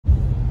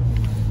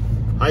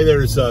Hi,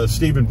 there's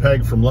Steve and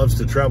Peg from Loves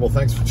to Travel.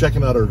 Thanks for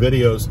checking out our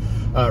videos.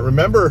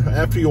 Remember,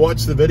 after you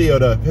watch the video,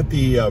 to hit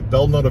the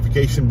bell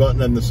notification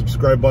button and the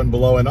subscribe button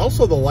below, and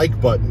also the like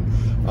button.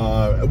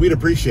 We'd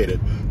appreciate it.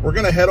 We're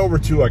going to head over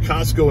to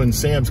Costco and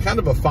Sam's, kind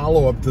of a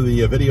follow-up to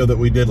the video that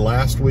we did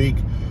last week,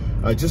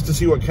 just to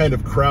see what kind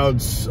of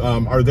crowds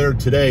are there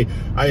today.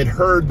 I had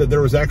heard that there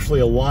was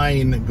actually a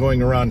line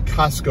going around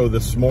Costco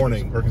this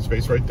morning. Parking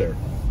space right there.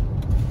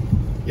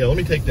 Yeah, let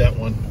me take that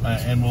one,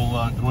 and we'll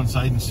go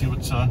inside and see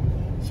what's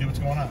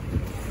going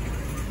on.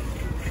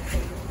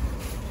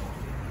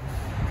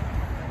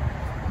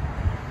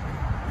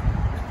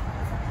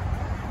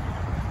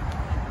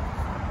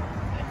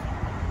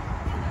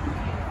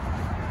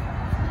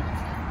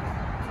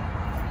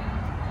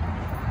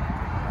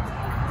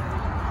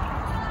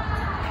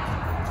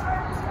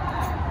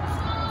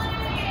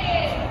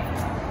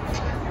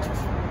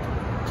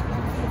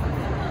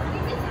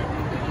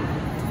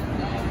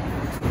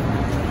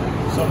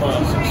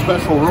 Some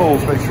special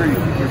rules. Make sure you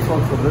keep your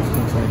social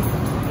distancing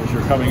as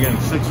you're coming in,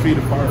 6 feet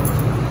apart.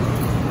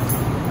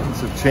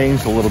 Things have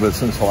changed a little bit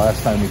since the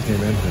last time we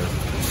came in here.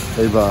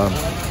 They've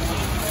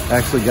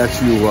actually got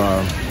you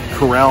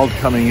corralled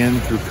coming in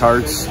through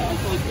carts.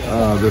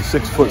 The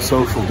 6 foot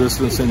social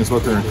distancing is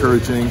what they're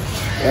encouraging.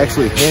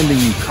 Actually handing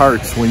you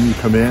carts when you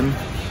come in.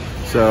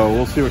 So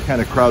we'll see what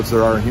kind of crowds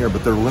there are in here,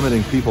 but they're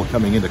limiting people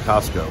coming into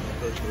Costco.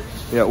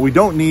 Yeah, we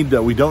don't need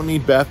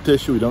bath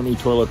tissue, we don't need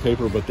toilet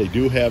paper, but they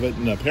do have it,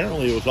 and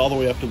apparently it was all the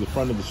way up to the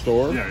front of the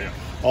store. Yeah.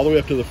 All the way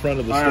up to the front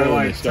of the store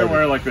when they started.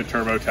 Somewhere like the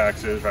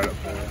TurboTax is right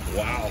up there.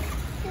 Wow.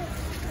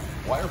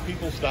 Why are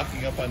people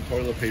stocking up on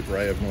toilet paper?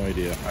 I have no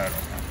idea. I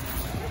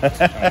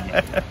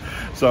don't know.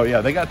 So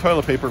yeah, they got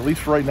toilet paper, at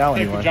least for right now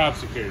anyway. For job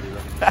security,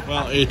 right?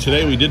 Well,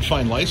 today we did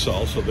find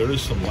Lysol, so there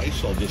is some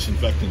Lysol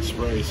disinfectant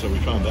spray, so we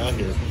found that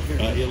here.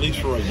 At least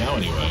for right now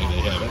anyway,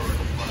 they have it.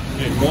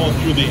 Okay, rolling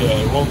through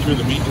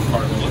the meat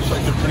department. Looks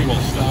like they're pretty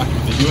well stocked.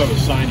 They do have a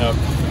sign up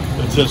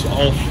that says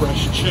all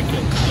fresh chicken,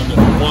 limit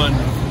 1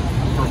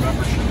 per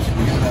membership. So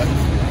we have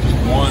just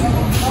 1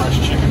 fresh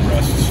chicken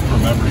breasts per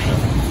membership.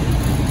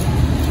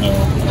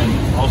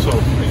 And also,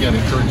 again,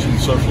 encouraging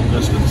social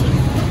distancing.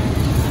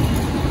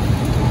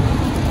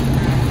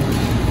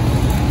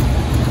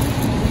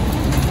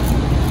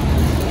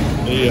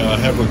 They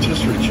have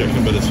rotisserie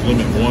chicken, but it's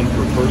limit 1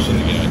 per person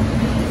again.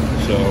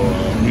 So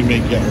we may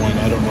get one.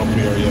 I don't know if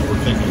we are yet. We're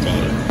thinking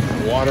about it.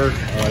 Water,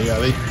 yeah,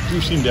 they do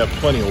seem to have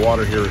plenty of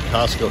water here at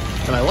Costco.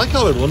 And I like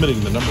how they're limiting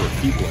the number of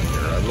people in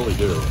here. I really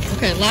do.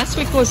 Okay, last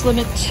week was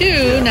limit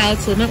 2, now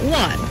it's limit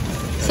 1.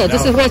 So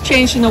this is what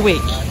changed in a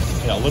week.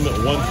 Yeah, limit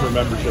 1 per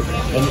membership.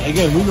 And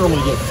again, we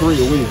normally get 3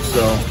 a week,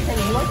 so.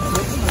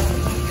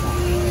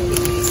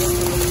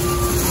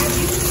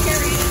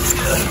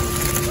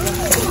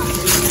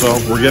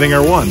 So we're getting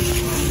our 1.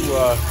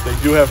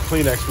 They do have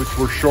Kleenex, which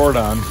we're short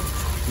on.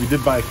 We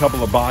did buy a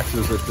couple of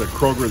boxes at the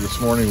Kroger this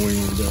morning when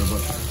we were there,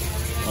 but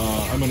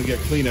I'm going to get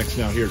Kleenex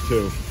now here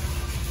too.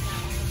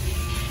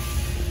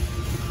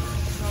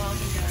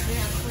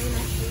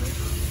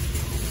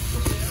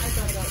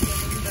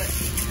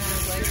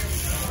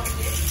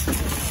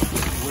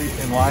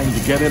 Wait in line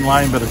to get in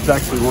line, but it's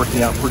actually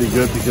working out pretty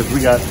good because we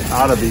got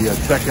out of the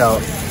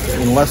checkout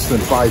in less than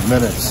 5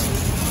 minutes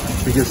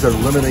because they're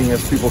limiting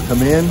as people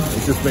come in.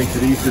 It just makes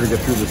it easier to get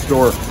through the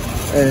store.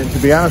 And to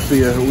be honest with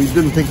you, we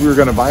didn't think we were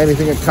going to buy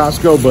anything at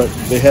Costco, but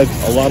they had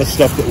a lot of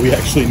stuff that we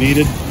actually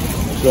needed.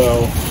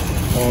 So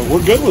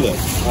we're good with it.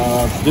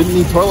 Didn't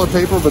need toilet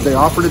paper, but they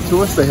offered it to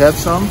us. They had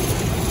some.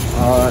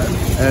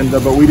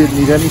 But we didn't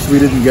need any, so we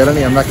didn't get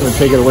any. I'm not going to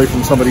take it away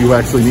from somebody who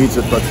actually needs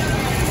it, but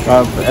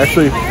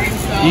actually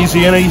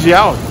easy in, easy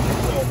out.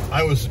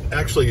 I was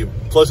actually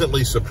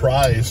pleasantly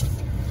surprised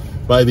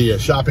by the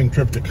shopping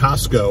trip to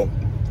Costco.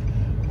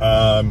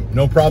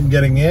 No problem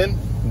getting in.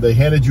 They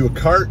handed you a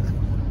cart.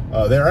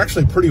 They're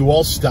actually pretty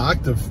well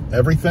stocked of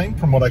everything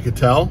from what I could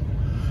tell.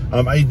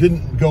 I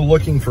didn't go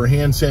looking for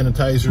hand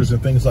sanitizers and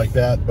things like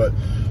that, but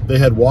they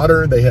had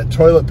water, they had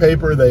toilet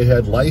paper, they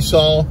had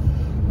Lysol.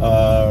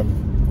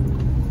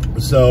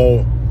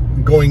 So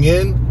going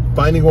in,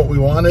 finding what we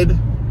wanted,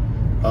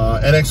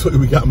 and actually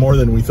we got more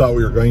than we thought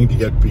we were going to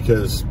get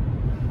because,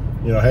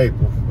 you know, hey,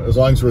 as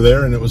long as we're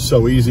there and it was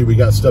so easy, we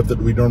got stuff that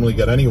we normally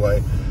get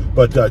anyway.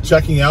 But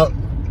checking out,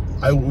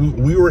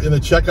 we were in the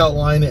checkout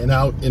line and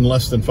out in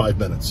less than 5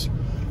 minutes.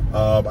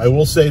 I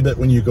will say that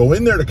when you go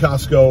in there to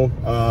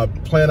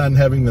Costco, plan on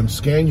having them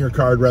scan your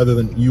card rather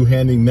than you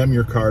handing them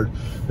your card.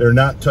 They're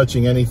not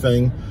touching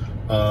anything.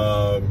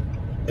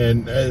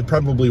 And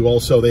probably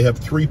also, they have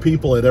 3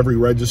 people at every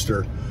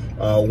register.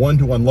 1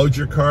 to unload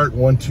your cart,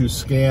 1 to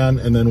scan,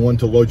 and then 1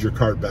 to load your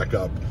cart back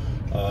up.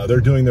 They're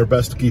doing their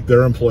best to keep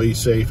their employees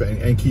safe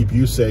and keep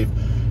you safe.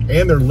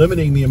 And they're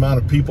limiting the amount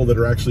of people that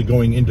are actually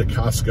going into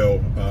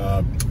Costco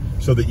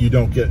so that you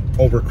don't get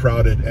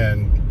overcrowded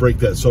and break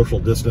that social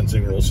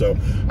distancing rule. So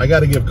I got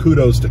to give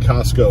kudos to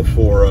Costco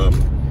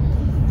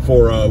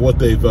for what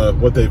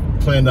they've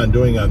planned on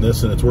doing on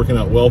this, and it's working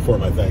out well for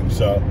them, I think.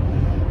 So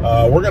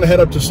we're going to head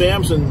up to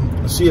Sam's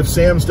and see if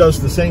Sam's does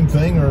the same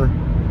thing, or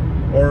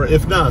or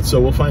if not. So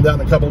we'll find out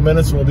in a couple of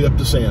minutes, and we'll be up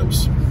to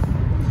Sam's.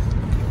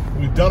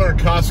 We've done our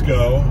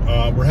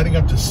Costco. We're heading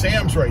up to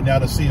Sam's right now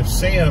to see if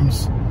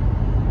Sam's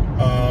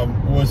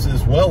was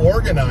as well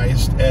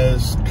organized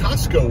as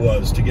Costco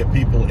was to get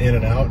people in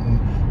and out, and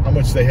how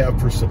much they have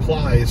for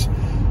supplies.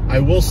 I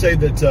will say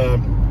that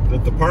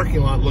that the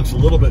parking lot looks a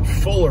little bit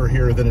fuller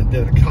here than it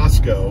did at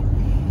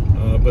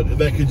Costco, but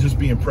that could just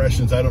be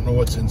impressions. I don't know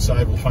what's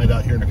inside. We'll find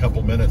out here in a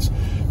couple minutes.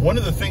 One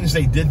of the things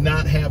they did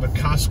not have at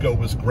Costco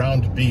was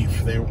ground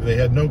beef. They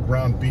had no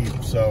ground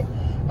beef, so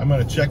I'm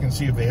going to check and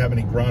see if they have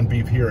any ground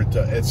beef here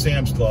at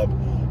Sam's Club,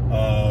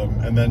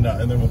 and then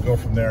we'll go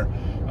from there.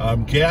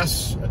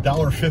 Gas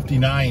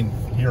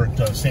 $1.59 here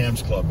at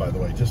Sam's Club, by the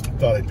way. Just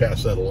thought I'd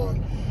pass that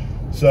along.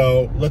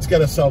 So let's get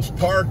ourselves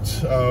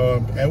parked,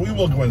 and we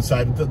will go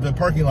inside. The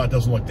parking lot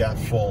doesn't look that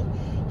full,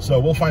 so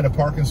we'll find a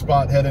parking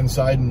spot, head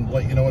inside, and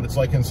let you know what it's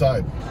like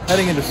inside.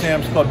 Heading into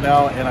Sam's Club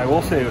now, and I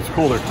will say it's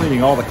cool. They're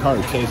cleaning all the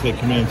carts as they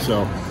come in,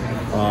 so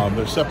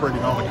they're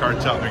separating all the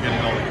carts out. They're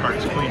getting all the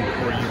carts cleaned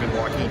before you even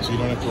walk in, so you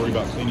don't have to worry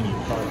about cleaning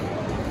your cart.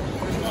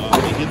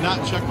 They did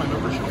not check my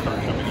membership card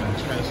coming in,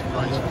 which kind of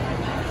surprised me.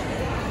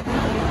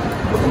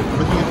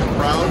 Looking at the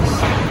crowds,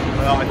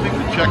 well, I think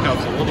the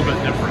checkout's a little bit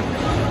different.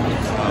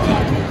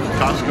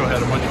 Costco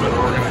had a much better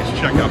organized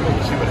checkout, but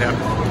we'll see what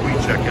happens when we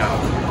check out.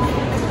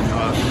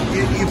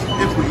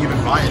 If we even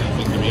buy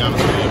anything, to be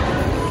honest with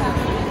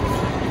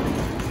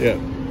you. Yeah,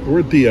 we're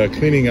at the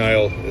cleaning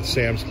aisle at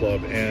Sam's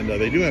Club, and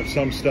they do have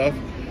some stuff.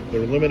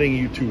 They're limiting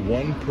you to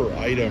 1 per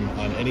item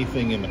on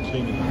anything in the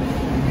cleaning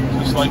aisle.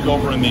 Just like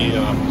over in the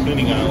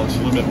cleaning aisle, it's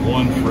limit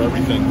 1 for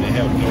everything. They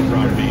have no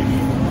ground beef.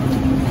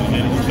 And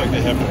it looks like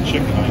they have no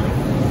chicken either.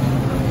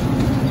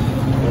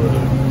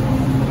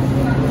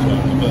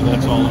 So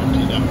that's all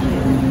empty now too.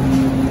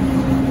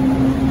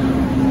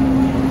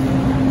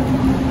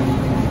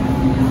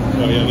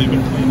 So yeah, they've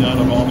been cleaned out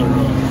of all their,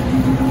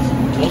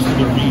 most of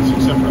their meats,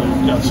 except for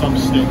they've got some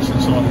steaks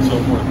and so on and so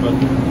forth, but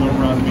no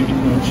ground beef,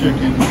 no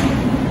chicken.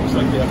 Looks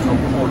like they have no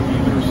pork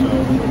either, so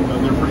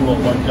they're pretty well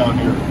wiped out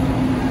here.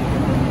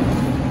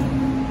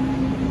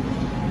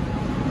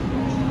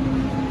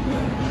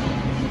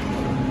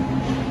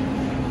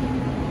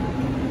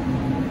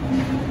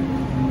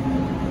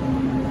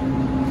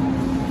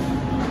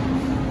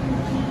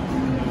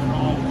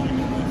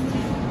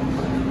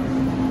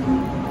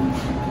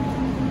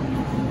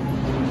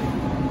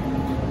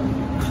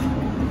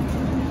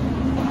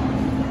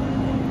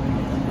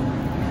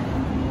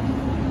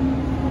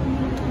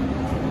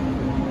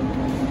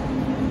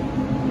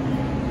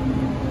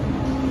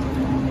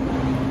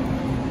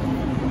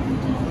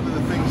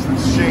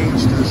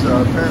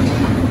 Apparently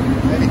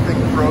anything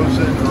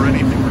frozen or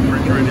anything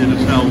refrigerated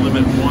is now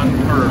limit 1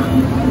 per,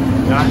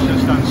 not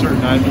just on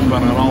certain items,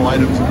 but on all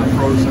items that are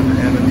frozen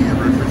and in the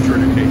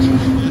refrigerator cases.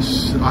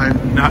 This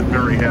I'm not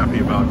very happy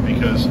about,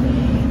 because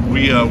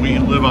we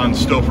live on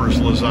Stouffer's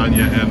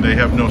lasagna, and they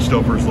have no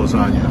Stouffer's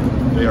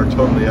lasagna. They are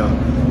totally out.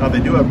 Now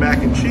they do have mac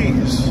and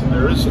cheese.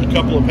 There is a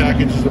couple of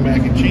packages of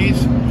mac and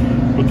cheese,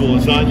 but the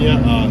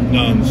lasagna,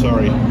 none,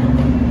 sorry.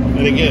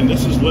 And again,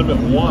 this is limit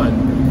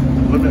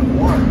 1. Limit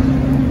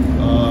 1.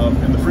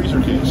 In the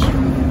freezer case.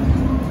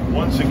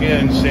 Once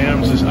again,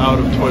 Sam's is out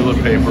of toilet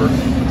paper.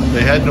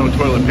 They had no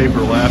toilet paper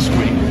last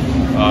week.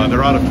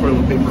 They're out of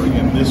toilet paper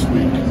again this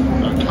week.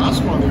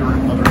 Costco, on the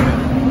other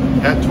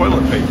hand, had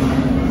toilet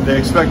paper. They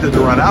expected to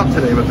run out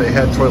today, but they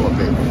had toilet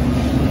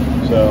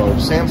paper. So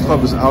Sam's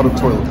Club is out of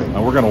toilet paper.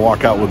 Now we're going to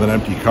walk out with an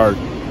empty cart,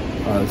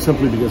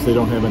 simply because they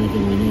don't have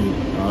anything we need.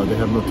 They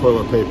have no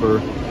toilet paper.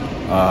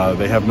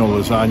 They have no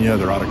lasagna.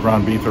 They're out of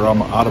ground beef. They're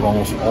out of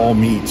almost all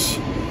meats.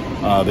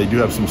 They do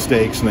have some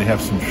steaks, and they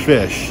have some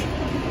fish,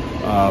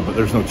 but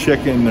there's no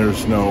chicken,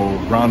 there's no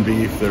ground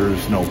beef,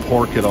 there's no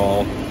pork at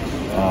all.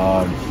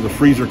 The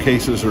freezer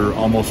cases are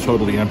almost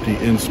totally empty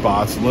in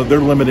spots.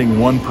 They're limiting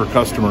 1 per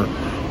customer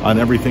on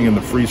everything in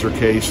the freezer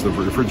case, the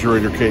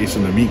refrigerator case,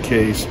 and the meat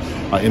case,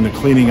 in the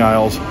cleaning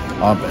aisles,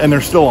 and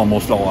they're still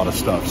almost all out of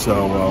stuff.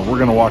 So we're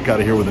going to walk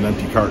out of here with an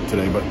empty cart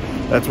today, but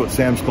that's what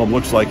Sam's Club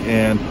looks like.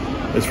 And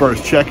as far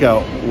as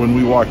checkout, when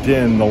we walked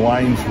in, the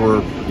lines were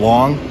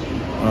long.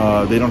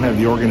 They don't have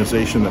the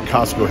organization that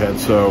Costco had,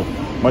 so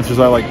much as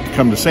I like to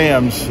come to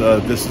Sam's,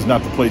 this is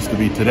not the place to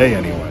be today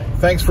anyway.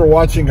 Thanks for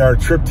watching our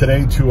trip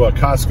today to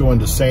Costco and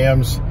to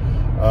Sam's.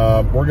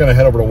 We're going to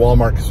head over to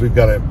Walmart because we've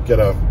got to get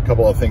a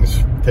couple of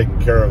things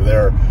taken care of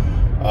there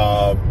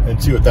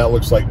and see what that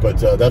looks like, but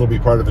that'll be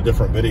part of a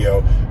different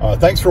video.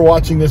 Thanks for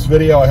watching this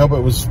video. I hope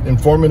it was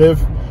informative.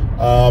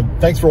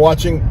 Thanks for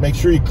watching. Make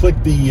sure you click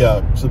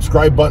the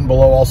subscribe button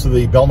below, also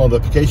the bell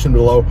notification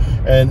below,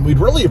 and we'd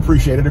really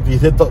appreciate it if you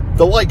hit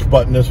the like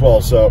button as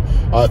well. So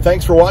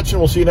thanks for watching.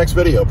 We'll see you next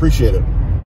video. Appreciate it.